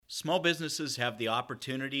Small businesses have the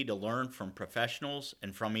opportunity to learn from professionals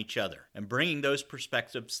and from each other, and bringing those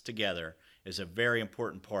perspectives together is a very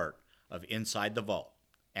important part of Inside the Vault,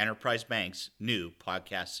 Enterprise Bank's new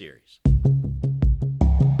podcast series.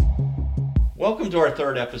 Welcome to our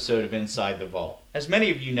third episode of Inside the Vault. As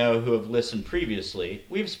many of you know who have listened previously,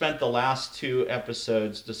 we've spent the last two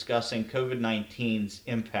episodes discussing COVID-19's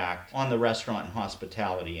impact on the restaurant and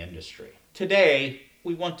hospitality industry. Today,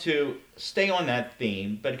 we want to stay on that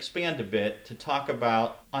theme, but expand a bit to talk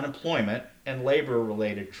about unemployment and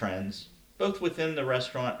labor-related trends, both within the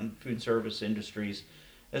restaurant and food service industries,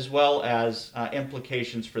 as well as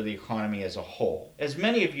implications for the economy as a whole. As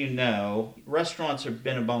many of you know, restaurants have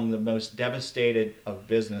been among the most devastated of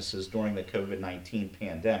businesses during the COVID-19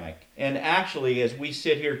 pandemic. And actually, as we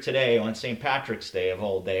sit here today on St. Patrick's Day of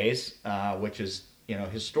all days, which is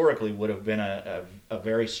historically would have been a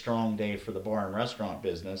very strong day for the bar and restaurant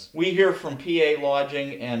business. We hear from PA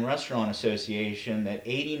Lodging and Restaurant Association that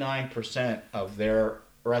 89% of their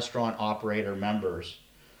restaurant operator members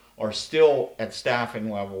are still at staffing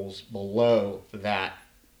levels below that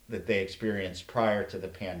they experienced prior to the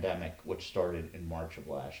pandemic, which started in March of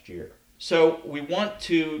last year. So we want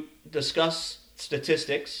to discuss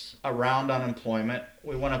statistics around unemployment.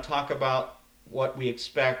 We want to talk about what we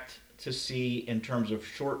expect to see in terms of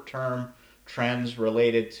short-term trends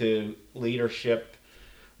related to leadership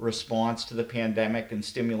response to the pandemic and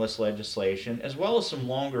stimulus legislation, as well as some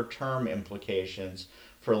longer-term implications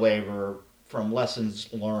for labor from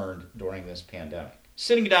lessons learned during this pandemic.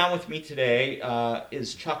 Sitting down with me today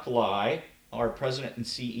is Chuck Lai, our president and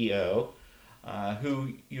CEO,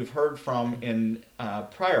 who you've heard from in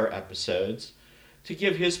prior episodes, to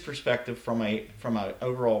give his perspective from an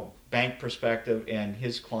overall bank perspective and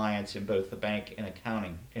his clients in both the bank and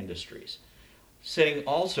accounting industries. Sitting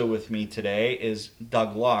also with me today is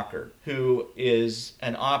Doug Lockard, who is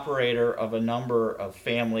an operator of a number of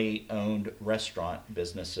family-owned restaurant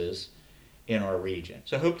businesses in our region.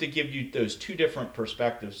 So I hope to give you those two different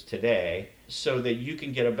perspectives today so that you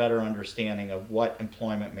can get a better understanding of what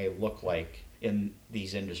employment may look like in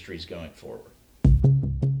these industries going forward.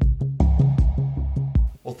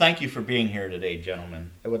 Well, thank you for being here today,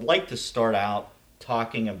 gentlemen. I would like to start out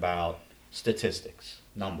talking about statistics,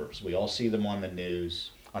 numbers. We all see them on the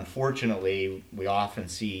news. Unfortunately, we often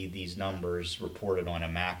see these numbers reported on a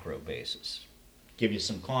macro basis. Give you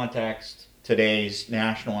some context. Today's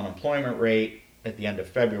national unemployment rate at the end of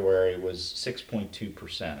February was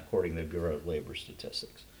 6.2%, according to the Bureau of Labor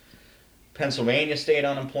Statistics. Pennsylvania state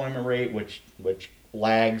unemployment rate, which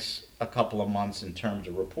lags a couple of months in terms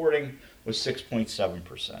of reporting, was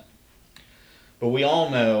 6.7%. But we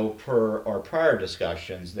all know, per our prior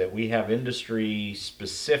discussions, that we have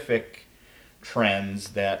industry-specific trends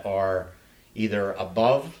that are either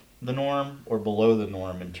above the norm or below the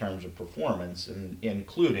norm in terms of performance, and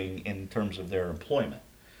including in terms of their employment.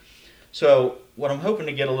 So what I'm hoping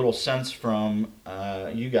to get a little sense from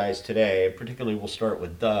you guys today, particularly we'll start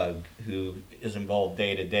with Doug, who is involved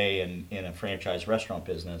day-to-day in a franchise restaurant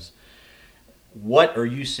business. What are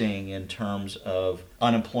you seeing in terms of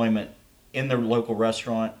unemployment in the local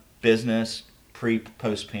restaurant business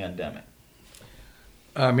post-pandemic?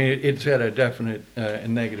 I mean, it's had a definite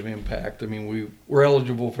negative impact. I mean, we're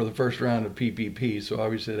eligible for the first round of PPP, so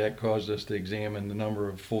obviously that caused us to examine the number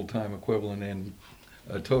of full-time equivalent and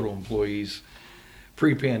total employees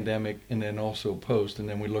pre-pandemic and then also post, and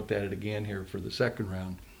then we looked at it again here for the second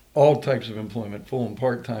round. All types of employment, full and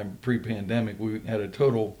part-time pre-pandemic, we had a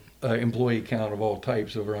total employee count of all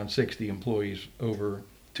types of around 60 employees over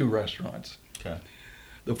 2 restaurants. Okay.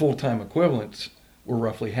 The full-time equivalents were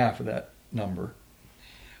roughly half of that number.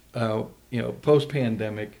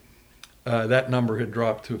 Post-pandemic, that number had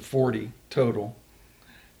dropped to 40 total,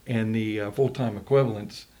 and the full-time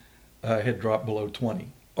equivalents had dropped below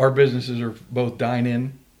 20. Our businesses are both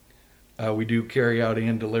dine-in. We do carry out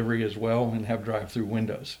and delivery as well and have drive-through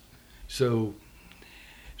windows. So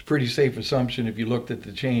it's a pretty safe assumption if you looked at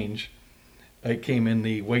the change. It came in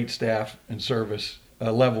the wait staff and service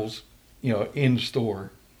levels, in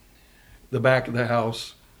store. The back of the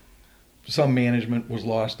house, some management was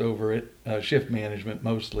lost over it, shift management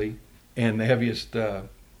mostly, and the heaviest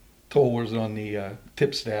toll was on the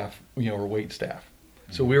tip staff, or wait staff.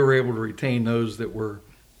 Mm-hmm. So we were able to retain those that were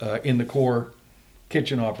in the core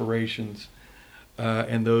kitchen operations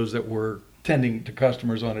and those that were tending to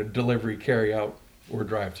customers on a delivery, carry-out, or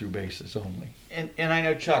drive-through basis only. And I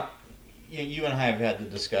know, Chuck, you and I have had the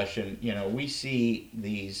discussion. We see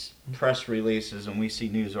these press releases and we see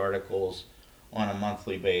news articles on a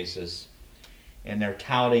monthly basis. and they're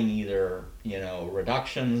touting either,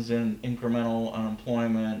 reductions in incremental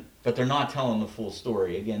unemployment, but they're not telling the full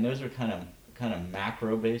story. Again, those are kind of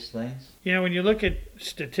macro based things. When you look at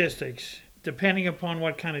statistics, depending upon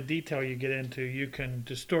what kind of detail you get into, you can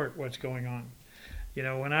distort what's going on.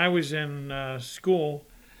 When I was in school,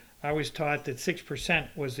 I was taught that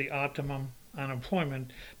 6% was the optimum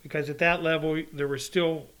unemployment, because at that level there were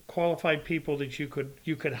still qualified people that you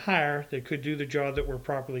could hire that could do the job, that were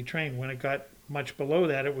properly trained. When it got much below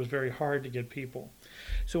that, it was very hard to get people.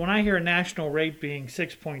 So when I hear a national rate being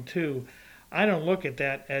 6.2, I don't look at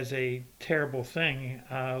that as a terrible thing,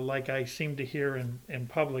 like I seem to hear in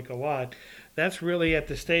public a lot. That's really at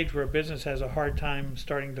the stage where a business has a hard time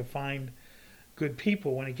starting to find good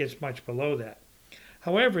people, when it gets much below that.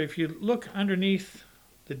 However, if you look underneath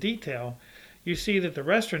the detail, you see that the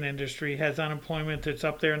restaurant industry has unemployment that's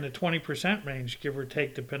up there in the 20% range, give or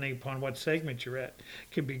take, depending upon what segment you're at.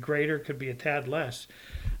 Could be greater, could be a tad less.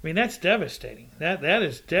 That's devastating. That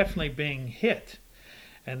is definitely being hit.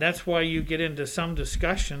 And that's why you get into some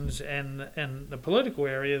discussions and the political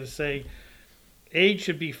area to say aid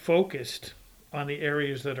should be focused on the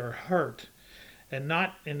areas that are hurt, and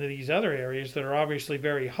not into these other areas that are obviously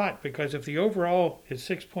very hot. Because if the overall is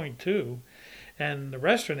 6.2 and the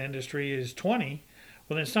restaurant industry is 20,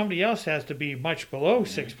 well, then somebody else has to be much below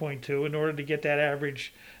 6.2 in order to get that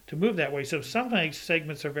average to move that way. So some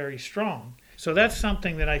segments are very strong. So that's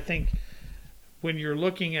something that I think when you're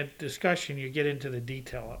looking at discussion, you get into the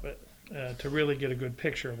detail of it to really get a good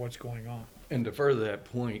picture of what's going on. And to further that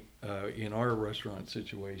point, in our restaurant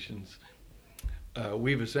situations,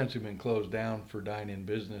 we've essentially been closed down for dine-in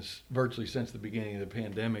business virtually since the beginning of the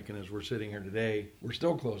pandemic, and as we're sitting here today, we're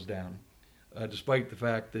still closed down, despite the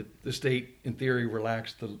fact that the state, in theory,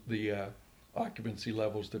 relaxed the occupancy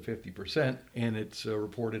levels to 50%, and it's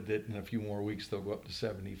reported that in a few more weeks they'll go up to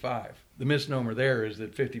 75%. The misnomer there is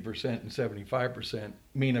that 50% and 75%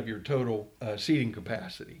 mean of your total seating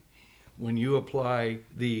capacity. When you apply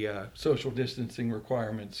the social distancing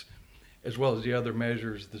requirements, as well as the other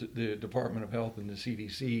measures the Department of Health and the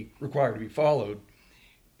CDC require to be followed,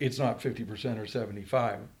 it's not 50% or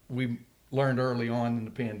 75%. We learned early on in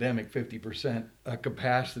the pandemic 50%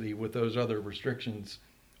 capacity with those other restrictions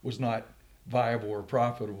was not viable or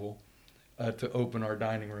profitable to open our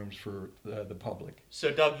dining rooms for the public.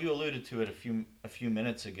 So, Doug, you alluded to it a few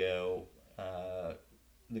minutes ago.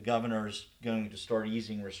 The governor's going to start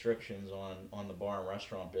easing restrictions on the bar and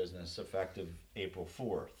restaurant business effective April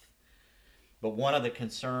 4th. But one of the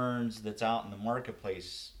concerns that's out in the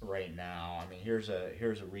marketplace right now, here's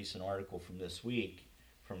a recent article from this week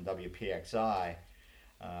from WPXI.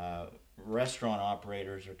 Restaurant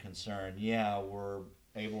operators are concerned, we're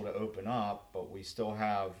able to open up, but we still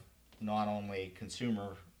have not only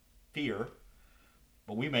consumer fear,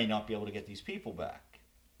 but we may not be able to get these people back.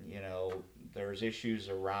 There's issues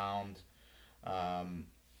around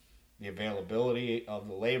the availability of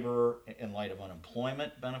the labor in light of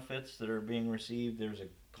unemployment benefits that are being received. There's a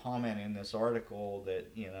comment in this article that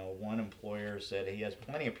one employer said he has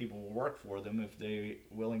plenty of people who work for them if the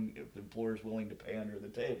employer's willing to pay under the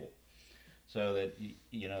table, so that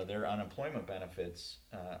their unemployment benefits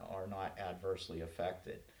are not adversely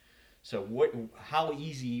affected. So how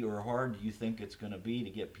easy or hard do you think it's going to be to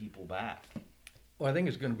get people back? Well, I think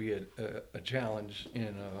it's going to be a challenge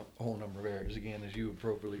in a whole number of areas. Again, as you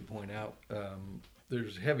appropriately point out,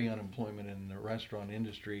 there's heavy unemployment in the restaurant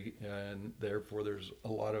industry, and therefore there's a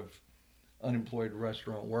lot of unemployed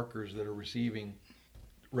restaurant workers that are receiving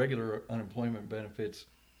regular unemployment benefits,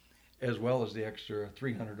 as well as the extra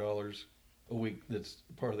 $300 a week that's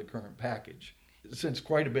part of the current package. Since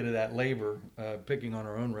quite a bit of that labor, picking on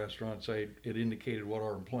our own restaurants, it indicated what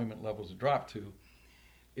our employment levels have dropped to.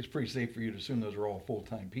 It's pretty safe for you to assume those are all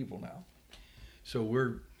full-time people now. So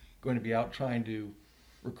we're going to be out trying to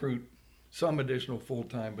recruit some additional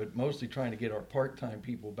full-time, but mostly trying to get our part-time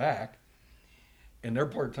people back. And they're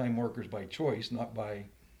part-time workers by choice, not by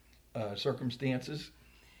circumstances.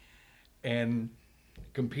 And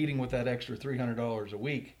competing with that extra $300 a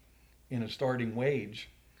week in a starting wage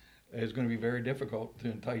is going to be very difficult to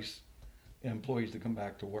entice employees to come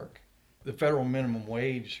back to work. The federal minimum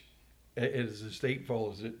wage, as the state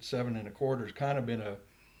follows it, 7.25 has kind of been a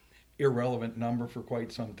irrelevant number for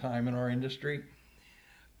quite some time in our industry.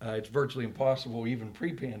 It's virtually impossible, even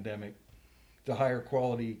pre-pandemic, to hire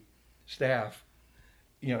quality staff,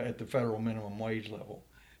 at the federal minimum wage level.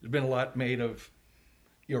 There's been a lot made of,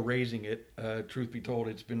 raising it. Truth be told,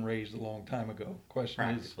 it's been raised a long time ago.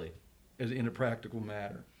 Question is in a practical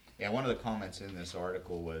matter. Yeah, one of the comments in this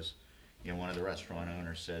article was, one of the restaurant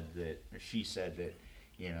owners said that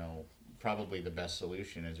probably the best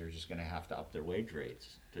solution is they're just going to have to up their wage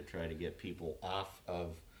rates to try to get people off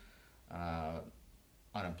of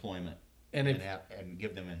unemployment and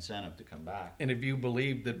give them incentive to come back. And if you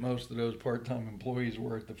believe that most of those part-time employees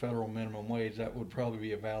were at the federal minimum wage, that would probably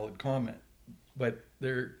be a valid comment. But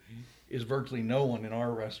there is virtually no one in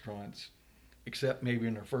our restaurants, except maybe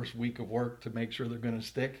in their first week of work to make sure they're going to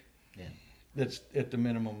stick, that's at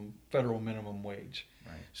the federal minimum wage.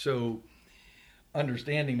 Right. So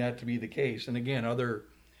understanding that to be the case, and again, other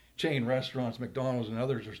chain restaurants, McDonald's and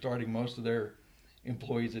others, are starting most of their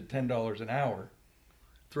employees at $10 an hour.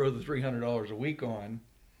 Throw the $300 a week on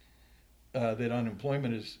that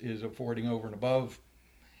unemployment is affording over and above.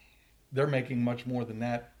 They're making much more than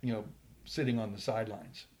that, sitting on the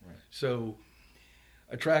sidelines. Right. So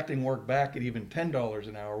attracting work back at even $10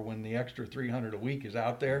 an hour when the extra $300 a week is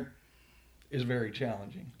out there is very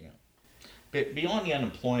challenging. Yeah. But beyond the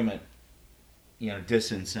unemployment,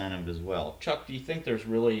 disincentive as well. Chuck, do you think there's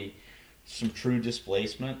really some true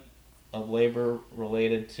displacement of labor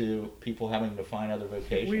related to people having to find other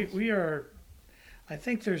vocations? I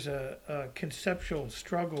think there's a conceptual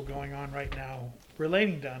struggle going on right now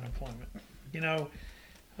relating to unemployment.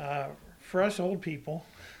 For us old people,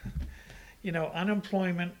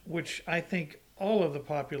 unemployment, which I think all of the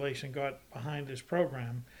population got behind this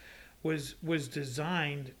program, was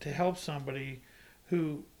designed to help somebody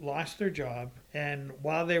who lost their job, and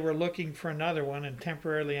while they were looking for another one and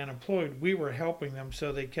temporarily unemployed, we were helping them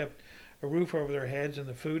so they kept a roof over their heads and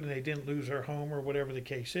the food, and they didn't lose their home or whatever the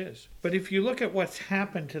case is. But if you look at what's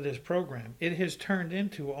happened to this program, it has turned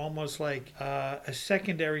into almost like a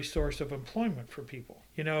secondary source of employment for people.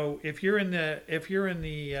 If you're in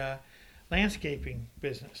the landscaping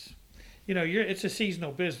business, it's a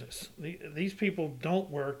seasonal business. These people don't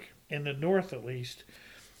work in the north, at least,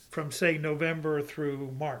 from say November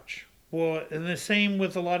through March. Well, and the same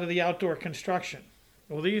with a lot of the outdoor construction.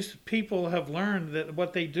 Well, these people have learned that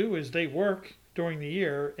what they do is they work during the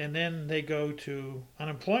year and then they go to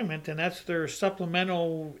unemployment, and that's their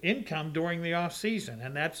supplemental income during the off season,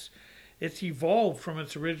 and it's evolved from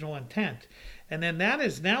its original intent. And then that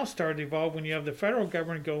has now started to evolve when you have the federal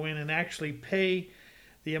government go in and actually pay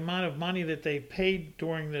the amount of money that they paid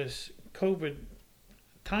during this COVID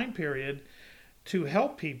time period to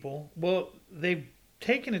help people. Well, they've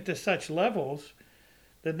taken it to such levels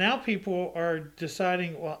that now people are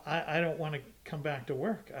deciding, well, I don't want to come back to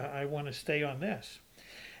work. I want to stay on this.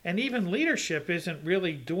 And even leadership isn't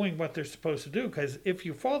really doing what they're supposed to do, because if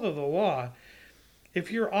you follow the law,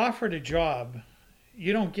 if you're offered a job,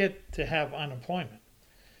 you don't get to have unemployment.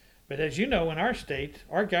 But as you know, in our state,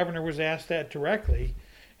 our governor was asked that directly,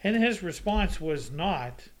 and his response was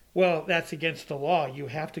not, well, that's against the law. You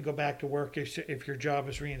have to go back to work if your job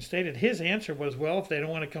is reinstated. His answer was, well, if they don't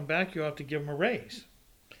want to come back, you have to give them a raise.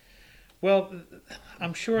 Well,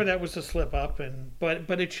 I'm sure that was a slip up,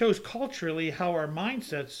 but it shows culturally how our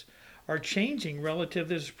mindsets are changing relative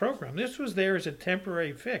to this program. This was there as a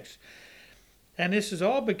temporary fix. And this is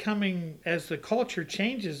all becoming, as the culture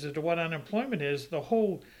changes as to what unemployment is, the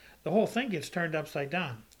whole thing gets turned upside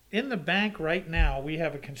down. In the bank right now, we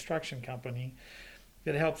have a construction company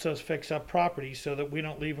that helps us fix up properties so that we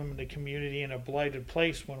don't leave them in the community in a blighted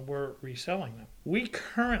place when we're reselling them. We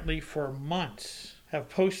currently, for months, have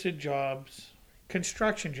posted jobs,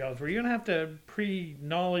 construction jobs, where you don't have to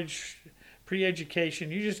pre-knowledge,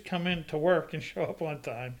 pre-education. You just come in to work and show up on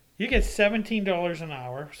time. You get $17 an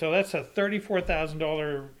hour, so that's a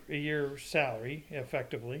 $34,000 a year salary,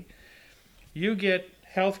 effectively. You get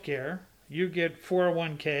health care, you get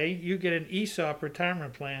 401k, you get an ESOP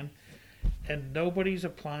retirement plan, and nobody's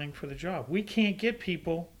applying for the job. We can't get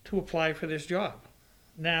people to apply for this job.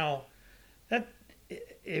 Now, that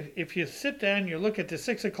if you sit down and you look at the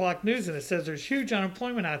 6 o'clock news and it says there's huge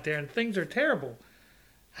unemployment out there and things are terrible,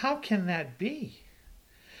 how can that be?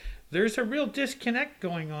 There's a real disconnect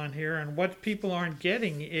going on here, and what people aren't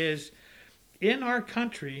getting is, in our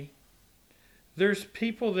country, there's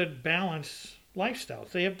people that balance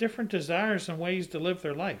lifestyles. They have different desires and ways to live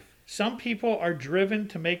their life. Some people are driven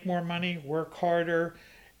to make more money, work harder,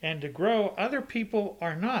 and to grow. Other people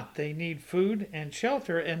are not. They need food and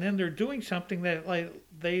shelter, and then they're doing something that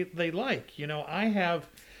they like. I have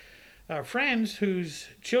friends whose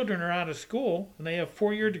children are out of school, and they have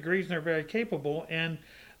 4-year degrees, and they're very capable, and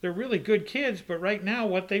they're really good kids, but right now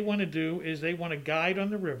what they want to do is they want to guide on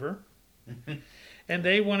the river, and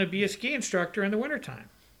they want to be a ski instructor in the wintertime.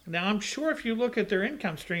 Now, I'm sure if you look at their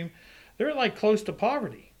income stream, they're like close to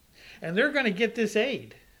poverty. And they're going to get this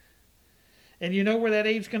aid. And you know where that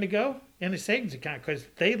aid's going to go? In a savings account, because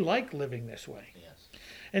they like living this way. Yes.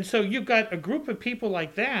 And so you've got a group of people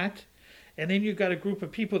like that, and then you've got a group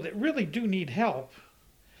of people that really do need help,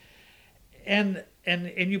 and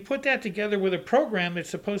you put that together with a program that's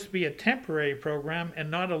supposed to be a temporary program and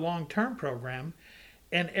not a long-term program,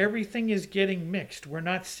 and everything is getting mixed. We're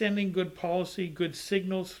not sending good policy, good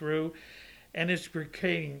signals through, and it's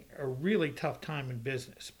creating a really tough time in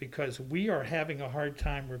business because we are having a hard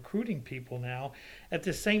time recruiting people now. At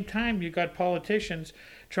the same time, you've got politicians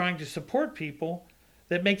trying to support people.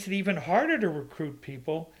 That makes it even harder to recruit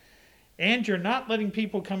people, and you're not letting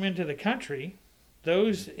people come into the country.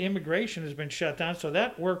 Those immigration has been shut down, so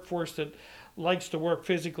that workforce that likes to work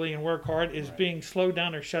physically and work hard is being slowed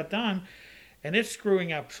down or shut down, and it's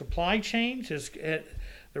screwing up supply chains.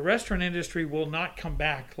 The restaurant industry will not come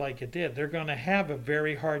back like it did. They're going to have a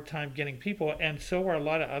very hard time getting people, and so are a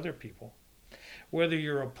lot of other people. Whether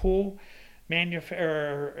you're a pool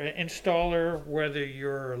installer, whether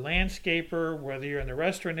you're a landscaper, whether you're in the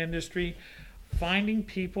restaurant industry, finding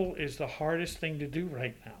people is the hardest thing to do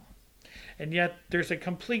right now. And yet there's a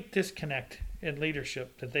complete disconnect in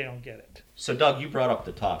leadership that they don't get it. So Doug, you brought up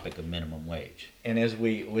the topic of minimum wage. And as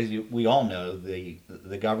we all know, the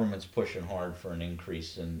government's pushing hard for an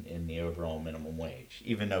increase in the overall minimum wage,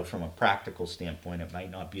 even though from a practical standpoint it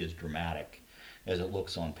might not be as dramatic as it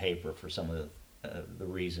looks on paper for some of the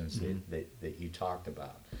reasons that you talked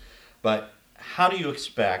about. But how do you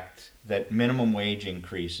expect that minimum wage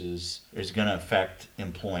increases is going to affect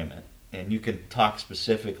employment? And you can talk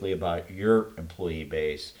specifically about your employee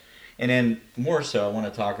base. And then more so, I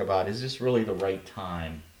want to talk about, is this really the right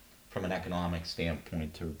time from an economic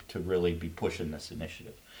standpoint to really be pushing this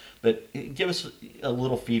initiative? But give us a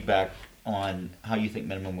little feedback on how you think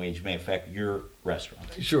minimum wage may affect your restaurant.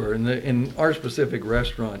 Sure. In our specific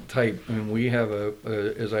restaurant type, I mean, we have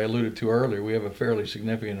as I alluded to earlier, we have a fairly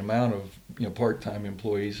significant amount of part-time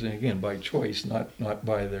employees, and again by choice, not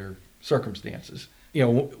by their circumstances.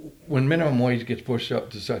 When minimum wage gets pushed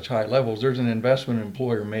up to such high levels, there's an investment an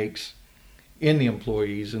employer makes in the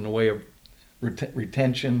employees in the way of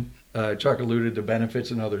retention. Chuck alluded to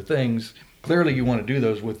benefits and other things. Clearly, you want to do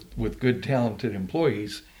those with good, talented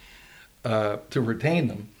employees to retain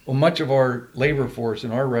them. Well, much of our labor force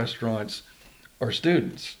in our restaurants are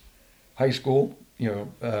students, high school,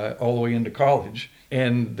 all the way into college,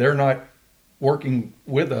 and they're not working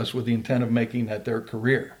with us with the intent of making that their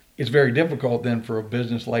career. It's very difficult then for a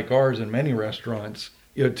business like ours and many restaurants,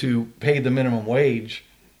 to pay the minimum wage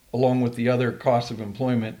along with the other costs of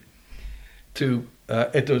employment to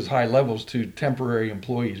at those high levels to temporary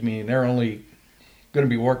employees, meaning they're only going to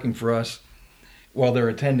be working for us while they're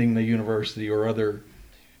attending the university or other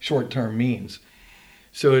short-term means.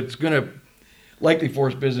 So it's going to likely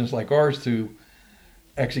force business like ours to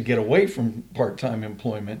actually get away from part-time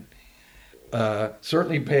employment,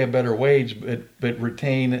 certainly pay a better wage, but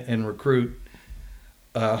retain and recruit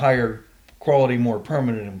higher quality, more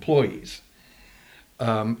permanent employees.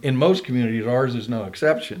 In most communities, ours is no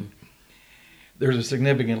exception. There's a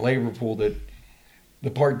significant labor pool that the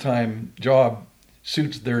part-time job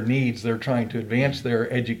suits their needs. They're trying to advance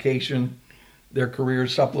their education, their career,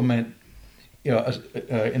 supplement,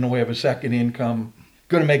 in the way of a second income.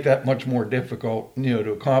 Going to make that much more difficult,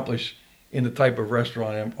 to accomplish in the type of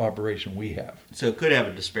restaurant operation we have. So it could have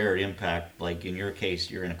a disparate impact, like in your case,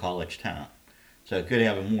 you're in a college town. So it could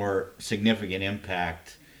have a more significant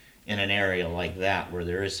impact in an area like that where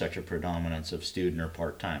there is such a predominance of student or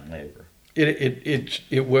part-time labor.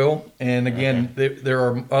 It will, and again, there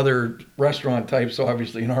are other restaurant types,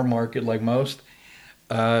 obviously in our market, like most,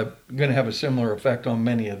 going to have a similar effect on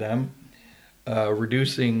many of them,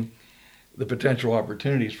 reducing the potential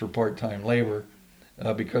opportunities for part-time labor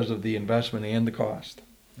because of the investment and the cost.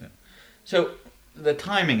 Yeah. So the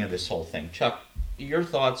timing of this whole thing, Chuck, your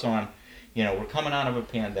thoughts on, we're coming out of a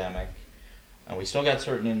pandemic, and we still got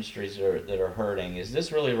certain industries that are hurting. Is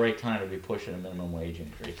this really the right time to be pushing a minimum wage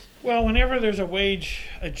increase? Well, whenever there's a wage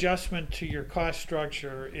adjustment to your cost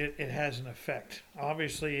structure, it has an effect.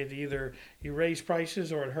 Obviously, it either you raise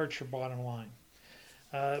prices or it hurts your bottom line.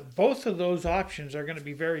 Both of those options are going to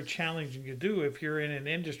be very challenging to do if you're in an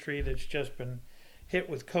industry that's just been hit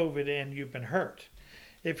with COVID and you've been hurt.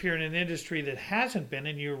 If you're in an industry that hasn't been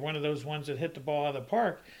and you're one of those ones that hit the ball out of the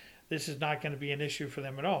park, this is not going to be an issue for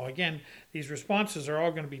them at all. Again, these responses are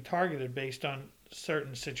all going to be targeted based on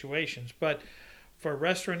certain situations. But for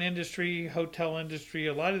restaurant industry, hotel industry,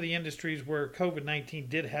 a lot of the industries where COVID-19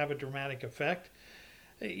 did have a dramatic effect,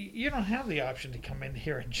 you don't have the option to come in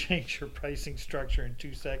here and change your pricing structure in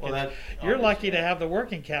 2 seconds. Well, you're lucky to have the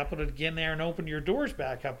working capital to get in there and open your doors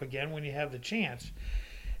back up again when you have the chance.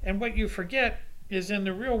 And what you forget is in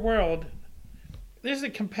the real world, this is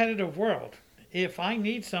a competitive world. If I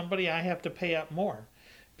need somebody, I have to pay up more.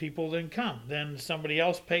 people then come. Then somebody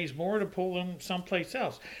else pays more to pull them someplace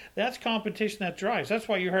else. That's competition that drives. That's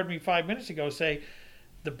why you heard me 5 minutes ago say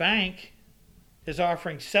the bank is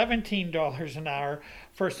offering $17 an hour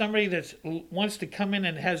for somebody that wants to come in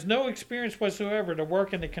and has no experience whatsoever to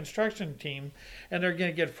work in the construction team, and they're going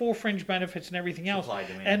to get full fringe benefits and everything else.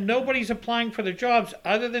 And nobody's applying for the jobs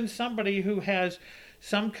other than somebody who has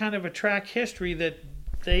some kind of a track history that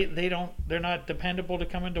they're not dependable to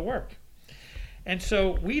come into work. And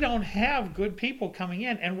so we don't have good people coming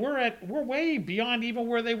in, and we're way beyond even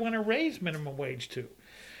where they want to raise minimum wage to.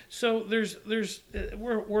 So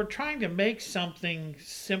we're trying to make something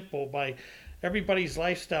simple by everybody's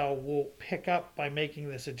lifestyle will pick up by making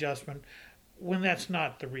this adjustment when that's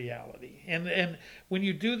not the reality. And when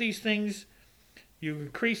you do these things, you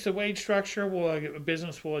increase the wage structure, a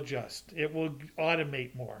business will adjust. It will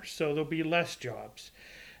automate more, so there'll be less jobs.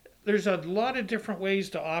 There's a lot of different ways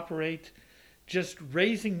to operate. Just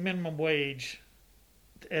raising minimum wage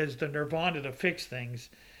as the nirvana to fix things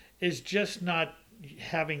is just not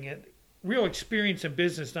having a real experience in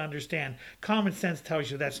business to understand. Common sense tells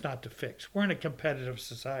you that's not to fix. We're in a competitive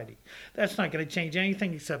society. That's not going to change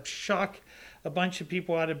anything except shock a bunch of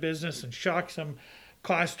people out of business and shock some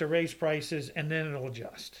cost to raise prices, and then it'll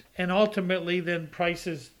adjust. And ultimately, then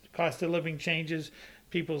prices, cost of living changes,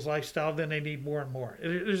 people's lifestyle, then they need more and more.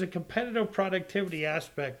 There's a competitive productivity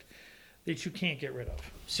aspect that you can't get rid of.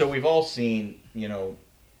 So we've all seen,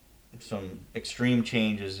 some extreme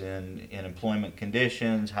changes in employment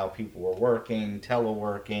conditions, how people were working,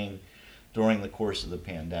 teleworking during the course of the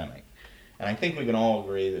pandemic. And I think we can all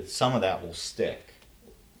agree that some of that will stick,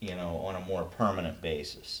 on a more permanent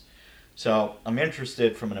basis. So I'm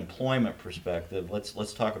interested from an employment perspective.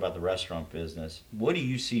 Let's talk about the restaurant business. What do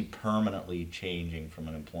you see permanently changing from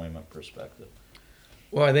an employment perspective?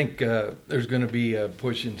 Well, I think there's going to be a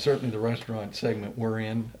push in certainly the restaurant segment we're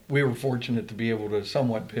in. We were fortunate to be able to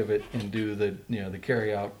somewhat pivot and do the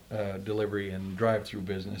carry-out delivery and drive-through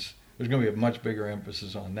business. There's going to be a much bigger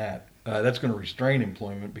emphasis on that. That's going to restrain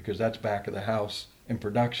employment because that's back of the house in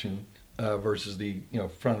production versus the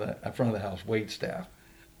front of the house wait staff.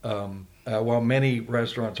 While many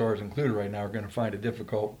restaurants, ours included right now, are going to find it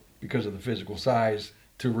difficult because of the physical size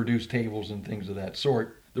to reduce tables and things of that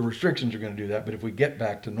sort. The restrictions are going to do that, but if we get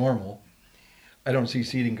back to normal, I don't see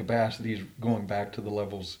seating capacities going back to the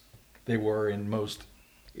levels they were in most,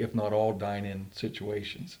 if not all, dine-in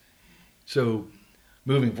situations. So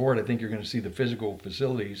moving forward, I think you're going to see the physical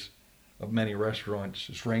facilities of many restaurants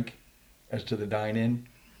shrink as to the dine-in.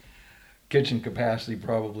 Kitchen capacity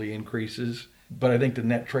probably increases, but I think the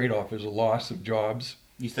net trade-off is a loss of jobs.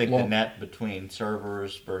 You think the net between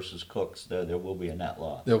servers versus cooks, there will be a net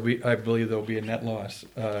loss? I believe there'll be a net loss,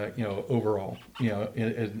 overall.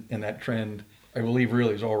 And that trend, I believe,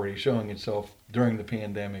 really is already showing itself during the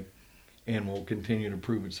pandemic, and will continue to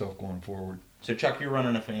prove itself going forward. So, Chuck, you're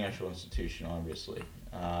running a financial institution, obviously.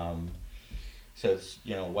 So it's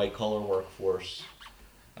white collar workforce.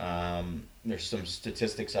 There's some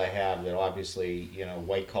statistics I have that obviously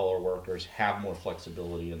white collar workers have more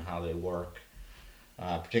flexibility in how they work.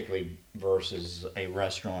 Particularly versus a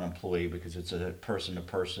restaurant employee, because it's a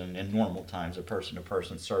person-to-person, in normal times, a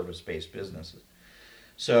person-to-person service-based business.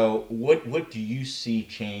 So what do you see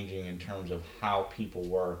changing in terms of how people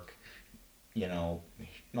work,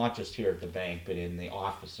 not just here at the bank, but in the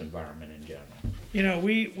office environment in general?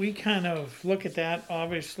 We kind of look at that.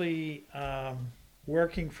 Obviously,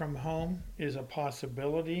 working from home is a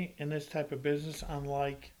possibility in this type of business,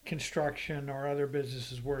 unlike construction or other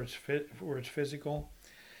businesses where it's physical.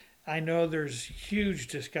 I know there's huge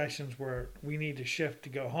discussions where we need to shift to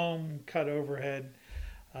go home, cut overhead.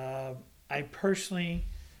 I personally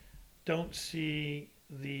don't see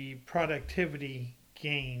the productivity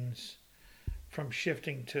gains from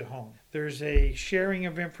shifting to home. There's a sharing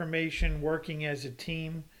of information, working as a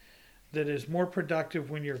team, that is more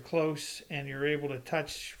productive when you're close and you're able to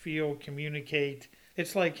touch, feel, communicate.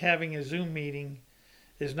 It's like having a Zoom meeting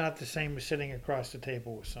is not the same as sitting across the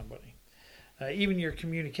table with somebody. Even your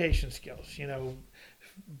communication skills,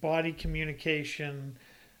 body communication,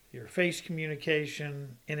 your face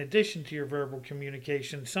communication, in addition to your verbal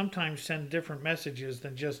communication, sometimes send different messages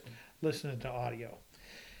than just listening to audio.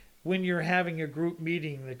 When you're having a group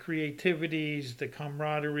meeting, the creativities, the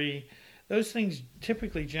camaraderie, those things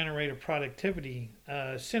typically generate a productivity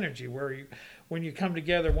synergy where when you come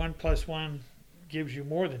together, 1 + 1 gives you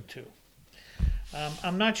more than 2.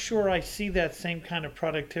 I'm not sure I see that same kind of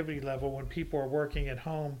productivity level when people are working at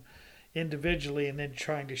home individually and then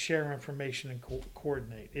trying to share information and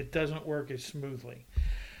coordinate. It doesn't work as smoothly.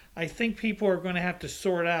 I think people are going to have to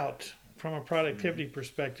sort out, from a productivity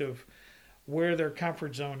perspective, where their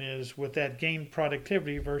comfort zone is with that gained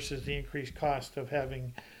productivity versus the increased cost of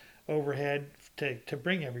having overhead to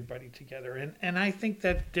bring everybody together. And I think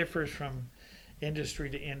that differs from industry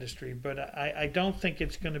to industry, but I don't think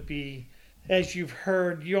it's going to be, as you've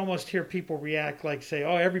heard, you almost hear people react like, say,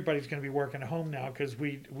 oh, everybody's going to be working at home now because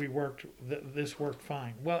this worked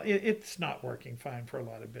fine. Well, it's not working fine for a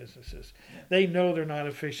lot of businesses. They know they're not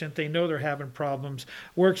efficient. They know they're having problems.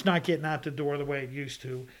 Work's not getting out the door the way it used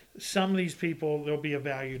to. Some of these people, there'll be a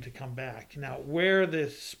value to come back. Now, where the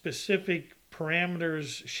specific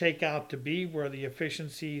parameters shake out to be, where the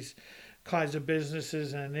efficiencies cause the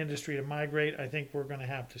businesses and an industry to migrate, I think we're going to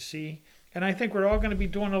have to see. And I think we're all going to be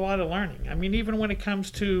doing a lot of learning. I mean, even when it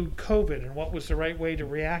comes to COVID and what was the right way to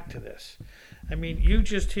react to this. I mean, you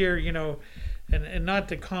just hear, and not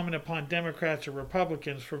to comment upon Democrats or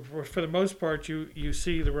Republicans, for the most part, you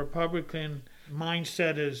see the Republican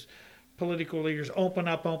mindset is political leaders open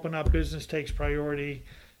up, business takes priority.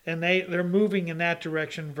 And they're moving in that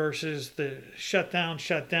direction versus the shut down,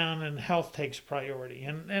 and health takes priority.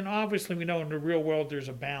 And obviously we know in the real world there's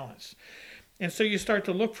a balance. And so you start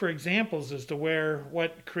to look for examples as to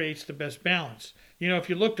what creates the best balance. If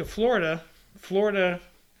you look to Florida,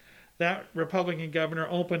 that Republican governor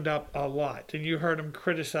opened up a lot. And you heard him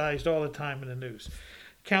criticized all the time in the news.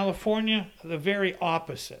 California, the very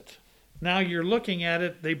opposite. Now you're looking at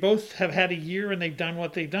it, they both have had a year and they've done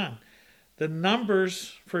what they've done. The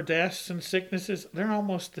numbers for deaths and sicknesses, they're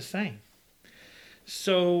almost the same.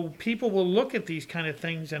 So people will look at these kind of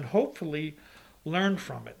things and hopefully learn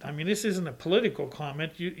from it. I mean, this isn't a political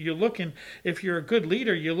comment. You look and if you're a good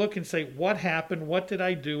leader, you look and say, what happened? What did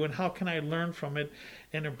I do? And how can I learn from it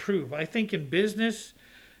and improve? I think in business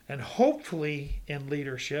and hopefully in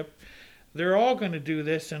leadership, they're all going to do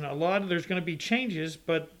this. And there's going to be changes,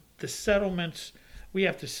 but the settlements, we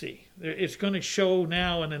have to see. It's going to show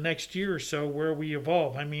now in the next year or so where we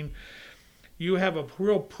evolve. I mean, you have a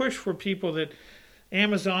real push for people that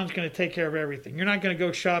Amazon's going to take care of everything. You're not going to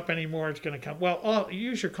go shop anymore. It's going to come. Well,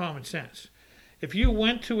 use your common sense. If you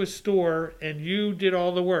went to a store and you did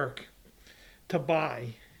all the work to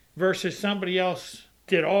buy versus somebody else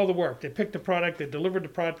did all the work. They picked the product, they delivered the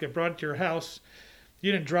product, they brought it to your house.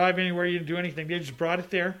 You didn't drive anywhere, you didn't do anything. They just brought it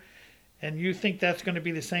there. And you think that's going to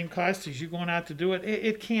be the same cost as you going out to do it?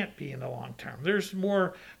 It can't be in the long term. There's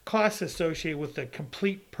more costs associated with the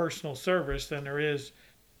complete personal service than there is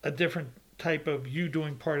a different type of you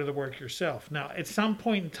doing part of the work yourself. Now, at some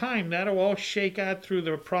point in time, that'll all shake out through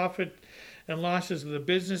the profit and losses of the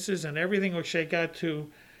businesses, and everything will shake out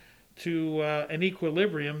to an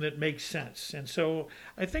equilibrium that makes sense. And so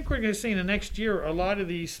I think we're going to see in the next year a lot of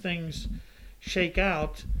these things shake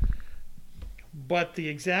out. But the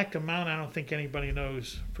exact amount, I don't think anybody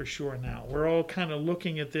knows for sure now. We're all kind of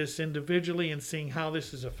looking at this individually and seeing how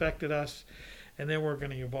this has affected us, and then we're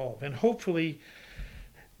going to evolve. And hopefully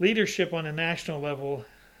leadership on a national level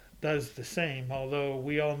does the same, although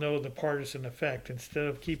we all know the partisan effect. Instead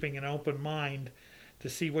of keeping an open mind to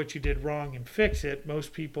see what you did wrong and fix it,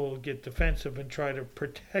 most people get defensive and try to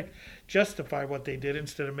justify what they did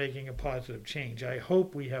instead of making a positive change. I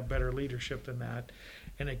hope we have better leadership than that,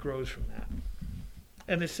 and it grows from that.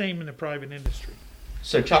 And the same in the private industry.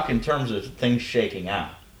 So, Chuck, in terms of things shaking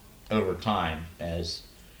out over time as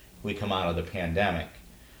we come out of the pandemic,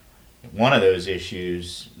 one of those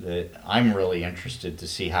issues that I'm really interested to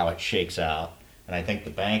see how it shakes out, and I think the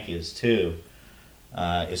bank is too,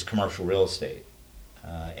 is commercial real estate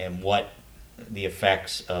and what the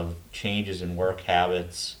effects of changes in work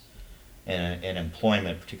habits and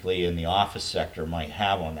employment, particularly in the office sector, might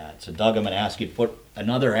have on that. So, Doug, I'm going to ask you to put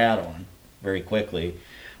another hat on very quickly,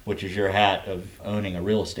 which is your hat of owning a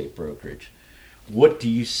real estate brokerage. What do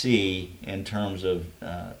you see in terms of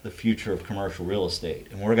the future of commercial real estate?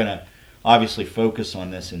 And we're going to obviously focus on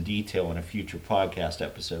this in detail in a future podcast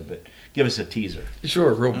episode, but give us a teaser.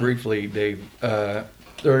 Sure, real briefly, Dave.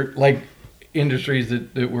 They're like industries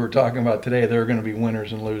that we're talking about today. There are going to be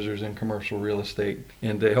winners and losers in commercial real estate.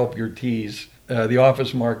 And to help your tease, the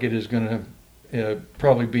office market is going to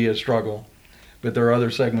probably be a struggle. But there are other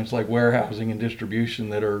segments like warehousing and distribution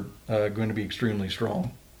that are going to be extremely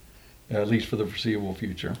strong, at least for the foreseeable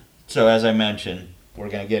future. So as I mentioned, we're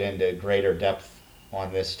going to get into greater depth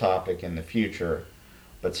on this topic in the future.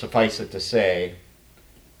 But suffice it to say,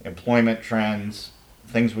 employment trends,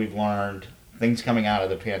 things we've learned, things coming out of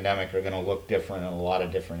the pandemic are going to look different in a lot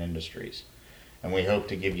of different industries. And we hope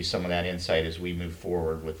to give you some of that insight as we move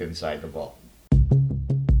forward with Inside the Vault.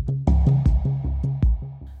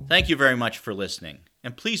 Thank you very much for listening,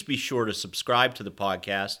 and please be sure to subscribe to the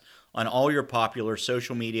podcast on all your popular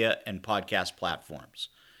social media and podcast platforms.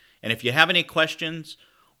 And if you have any questions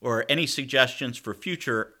or any suggestions for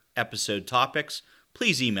future episode topics,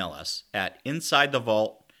 please email us at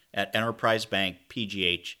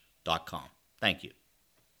insidethevault@enterprisebankpgh.com. Thank you.